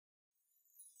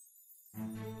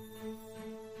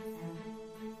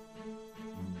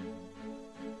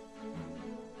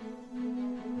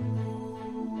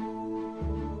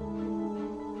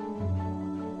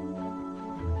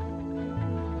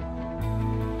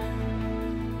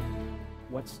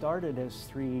What started as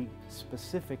three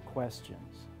specific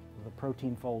questions, the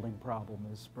protein folding problem,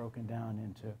 is broken down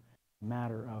into a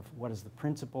matter of what is the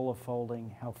principle of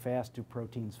folding, how fast do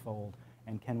proteins fold,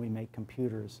 and can we make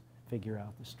computers figure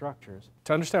out the structures.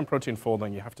 To understand protein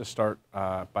folding, you have to start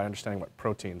by understanding what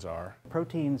proteins are.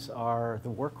 Proteins are the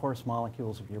workhorse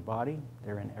molecules of your body.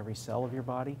 They're in every cell of your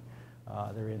body.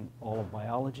 They're in all of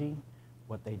biology.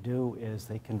 What they do is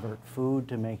they convert food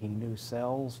to making new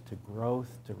cells, to growth,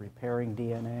 to repairing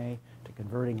DNA, to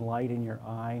converting light in your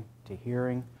eye, to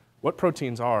hearing. What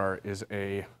proteins are is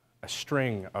a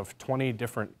string of 20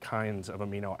 different kinds of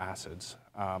amino acids.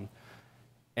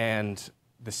 And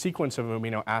the sequence of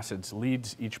amino acids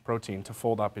leads each protein to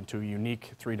fold up into a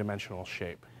unique three-dimensional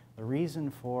shape. The reason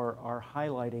for our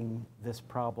highlighting this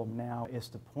problem now is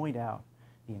to point out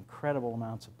the incredible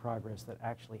amounts of progress that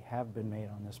actually have been made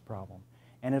on this problem.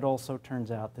 And it also turns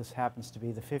out this happens to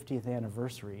be the 50th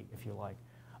anniversary, if you like,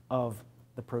 of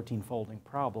the protein folding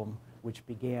problem, which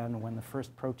began when the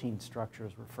first protein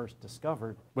structures were first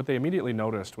discovered. What they immediately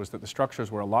noticed was that the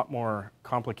structures were a lot more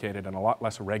complicated and a lot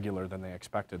less regular than they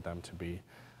expected them to be.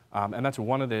 And that's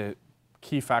one of the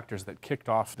key factors that kicked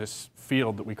off this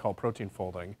field that we call protein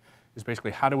folding, is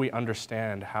basically how do we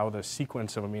understand how the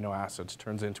sequence of amino acids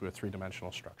turns into a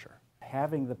three-dimensional structure.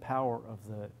 Having the power of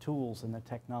the tools and the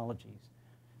technologies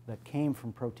that came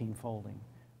from protein folding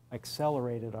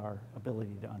accelerated our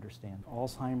ability to understand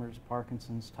Alzheimer's,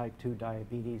 Parkinson's, type 2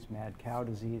 diabetes, mad cow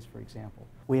disease, for example.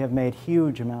 We have made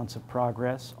huge amounts of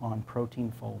progress on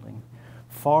protein folding,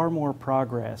 far more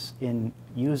progress in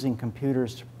using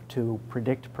computers to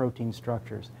predict protein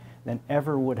structures than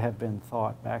ever would have been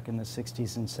thought back in the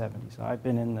 60s and 70s. I've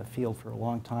been in the field for a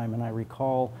long time, and I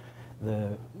recall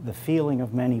the feeling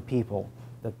of many people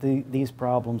that these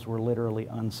problems were literally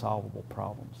unsolvable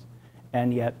problems.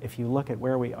 And yet, if you look at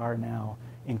where we are now,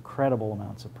 incredible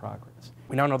amounts of progress.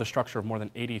 We now know the structure of more than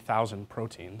 80,000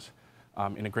 proteins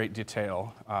in a great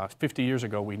detail. 50 years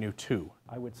ago, we knew 2.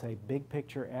 I would say big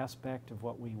picture aspect of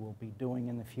what we will be doing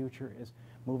in the future is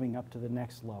moving up to the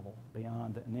next level,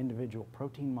 beyond an individual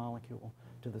protein molecule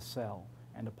to the cell,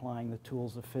 and applying the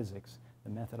tools of physics, the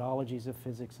methodologies of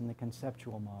physics and the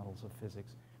conceptual models of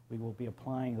physics. We will be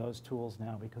applying those tools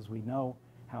now because we know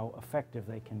how effective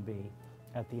they can be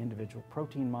at the individual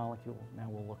protein molecule. Now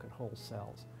we'll look at whole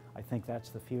cells. I think that's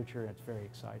the future. It's very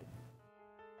exciting.